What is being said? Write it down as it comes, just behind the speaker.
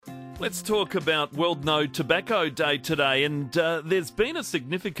Let's talk about World No Tobacco Day today, and there's been a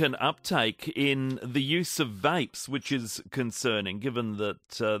significant uptake in the use of vapes, which is concerning, given that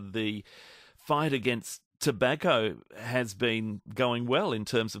the fight against tobacco has been going well in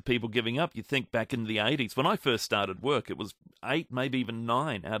terms of people giving up. You think back in the 80s, when I first started work, it was 8, maybe even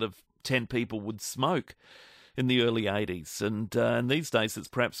 9 out of 10 people would smoke in the early 80s, and these days it's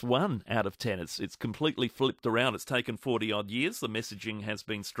perhaps 1 out of 10. It's completely flipped around. It's taken 40-odd years. The messaging has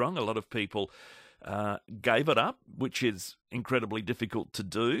been strong. A lot of people gave it up, which is incredibly difficult to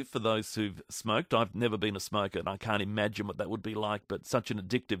do for those who've smoked. I've never been a smoker, and I can't imagine what that would be like, but such an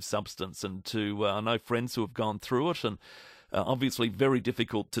addictive substance, and I know friends who have gone through it, and obviously very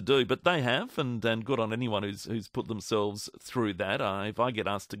difficult to do, but they have, and good on anyone who's put themselves through that. If I get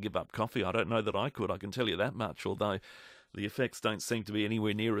asked to give up coffee, I don't know that I could, I can tell you that much, although the effects don't seem to be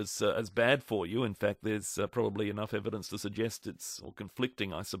anywhere near as bad for you. In fact, there's probably enough evidence to suggest or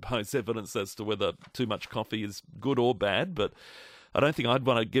conflicting, I suppose, evidence as to whether too much coffee is good or bad, but I don't think I'd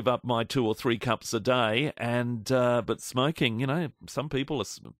want to give up my 2 or 3 cups a day, but smoking, some people a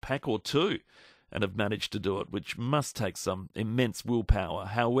pack or 2 and have managed to do it, which must take some immense willpower.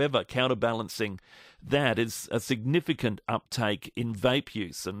 However, counterbalancing that is a significant uptake in vape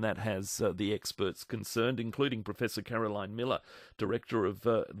use, and that has the experts concerned, including Professor Caroline Miller, Director of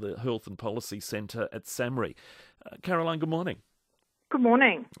the Health and Policy Centre at SAHMRI. Caroline, good morning. Good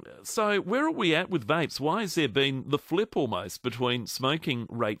morning. So where are we at with vapes? Why has there been the flip almost between smoking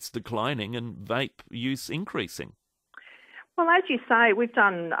rates declining and vape use increasing? Well, as you say, we've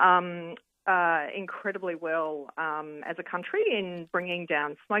done incredibly well as a country in bringing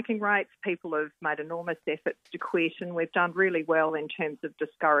down smoking rates. People have made enormous efforts to quit, and we've done really well in terms of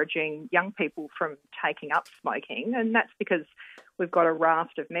discouraging young people from taking up smoking, and that's because we've got a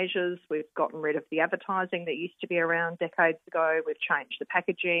raft of measures. We've gotten rid of the advertising that used to be around decades ago. We've changed the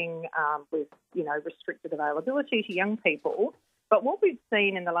packaging. We've restricted availability to young people. But what we've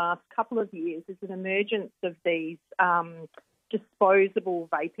seen in the last couple of years is an emergence of these disposable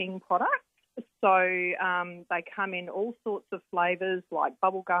vaping products. So they come in all sorts of flavours like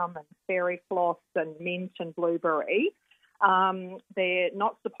bubblegum and fairy floss and mint and blueberry. They're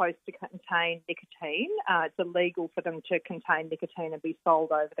not supposed to contain nicotine. It's illegal for them to contain nicotine and be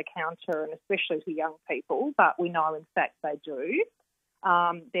sold over the counter, and especially to young people, but we know in fact they do.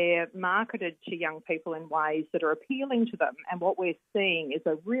 They're marketed to young people in ways that are appealing to them, and what we're seeing is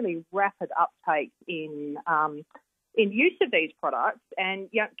a really rapid uptake in use of these products, and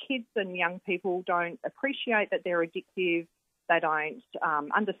kids and young people don't appreciate that they're addictive. They don't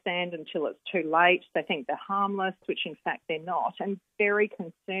understand until it's too late. They think they're harmless, which in fact they're not. And very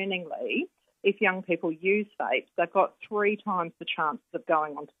concerningly, if young people use vapes, they've got 3 times the chances of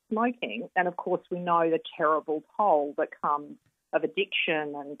going on to smoking. And of course, we know the terrible toll that comes of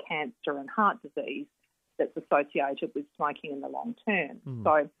addiction and cancer and heart disease that's associated with smoking in the long term.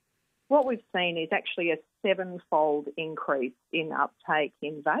 So what we've seen is actually a 7-fold increase in uptake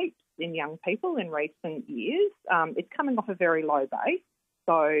in vapes in young people in recent years. It's coming off a very low base,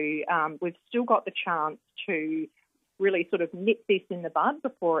 so we've still got the chance to really sort of nip this in the bud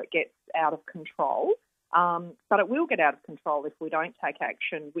before it gets out of control. But it will get out of control if we don't take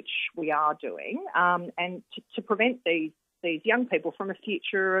action, which we are doing, and to prevent these young people from a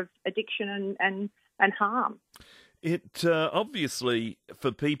future of addiction and harm. It obviously,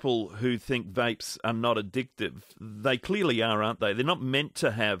 for people who think vapes are not addictive, they clearly are, aren't they? They're not meant to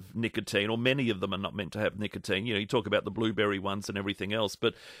have nicotine, or many of them are not meant to have nicotine. You talk about the blueberry ones and everything else,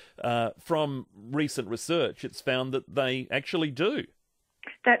 but from recent research, it's found that they actually do.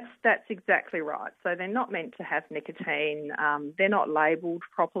 That's exactly right. So they're not meant to have nicotine. They're not labelled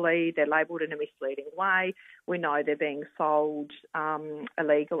properly. They're labelled in a misleading way. We know they're being sold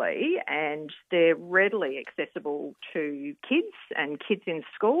illegally, and they're readily accessible to kids and kids in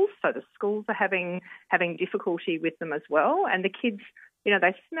schools. So the schools are having difficulty with them as well. And the kids,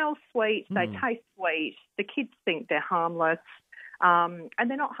 they smell sweet, they taste sweet. The kids think they're harmless. And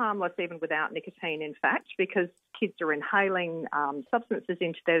they're not harmless even without nicotine, in fact, because kids are inhaling substances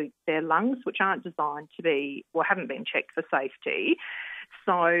into their lungs which aren't designed to be, or haven't been checked for safety.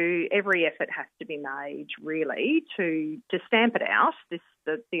 So every effort has to be made, really, to stamp it out,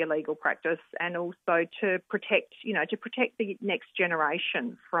 the illegal practice, and also to protect the next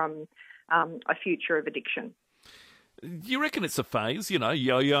generation from a future of addiction. Do you reckon it's a phase,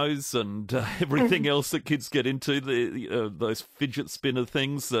 yo-yos and everything else that kids get into, those fidget spinner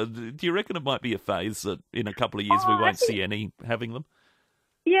things? Do you reckon it might be a phase that in a couple of years we won't see any having them?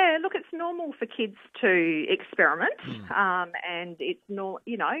 Yeah, look, it's normal for kids to experiment, and it's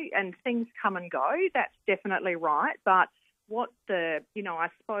and things come and go. That's definitely right. But what I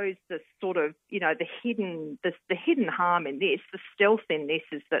suppose the sort of, the hidden harm in this, the stealth in this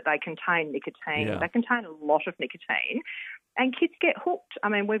is that they contain nicotine. Yeah. They contain a lot of nicotine. And kids get hooked. I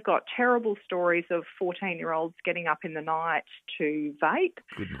mean, we've got terrible stories of 14-year-olds getting up in the night to vape.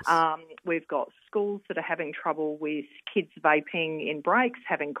 Goodness. We've got schools that are having trouble with kids vaping in breaks,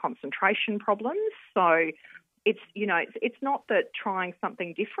 having concentration problems. So it's not that trying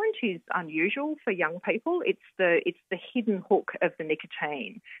something different is unusual for young people. It's the hidden hook of the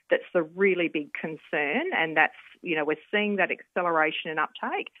nicotine that's the really big concern, and that's, we're seeing that acceleration in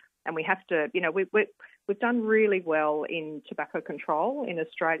uptake. And we have to, we've done really well in tobacco control in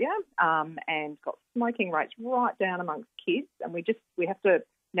Australia, and got smoking rates right down amongst kids, and we have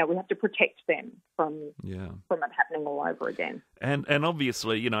to protect them from it happening all over again. And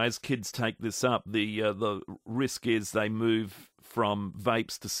obviously, as kids take this up, the risk is they move from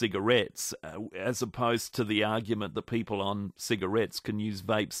vapes to cigarettes, as opposed to the argument that people on cigarettes can use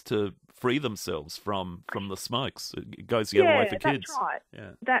vapes to free themselves from the smokes. It goes the other way for kids. That's right. Yeah,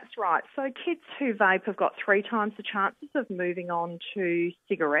 that's right. So kids who vape have got 3 times the chances of moving on to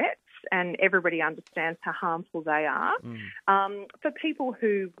cigarettes, and everybody understands how harmful they are. For people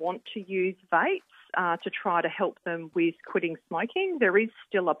who want to use vapes to try to help them with quitting smoking, there is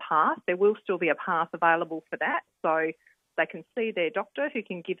still a path. There will still be a path available for that. So they can see their doctor who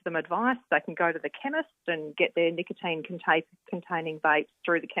can give them advice. They can go to the chemist and get their nicotine-containing vapes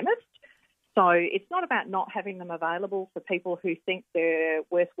through the chemist. So it's not about not having them available for people who think they're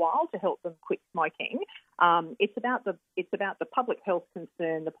worthwhile to help them quit smoking. It's about the public health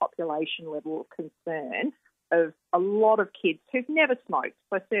concern, the population level of concern of a lot of kids who've never smoked,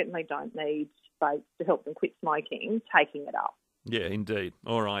 so certainly don't need vapes to help them quit smoking, taking it up. Yeah, indeed.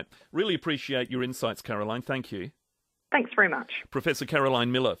 All right. Really appreciate your insights, Caroline. Thank you. Thanks very much. Professor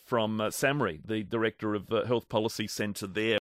Caroline Miller from SAHMRI, the Director of Health Policy Centre there.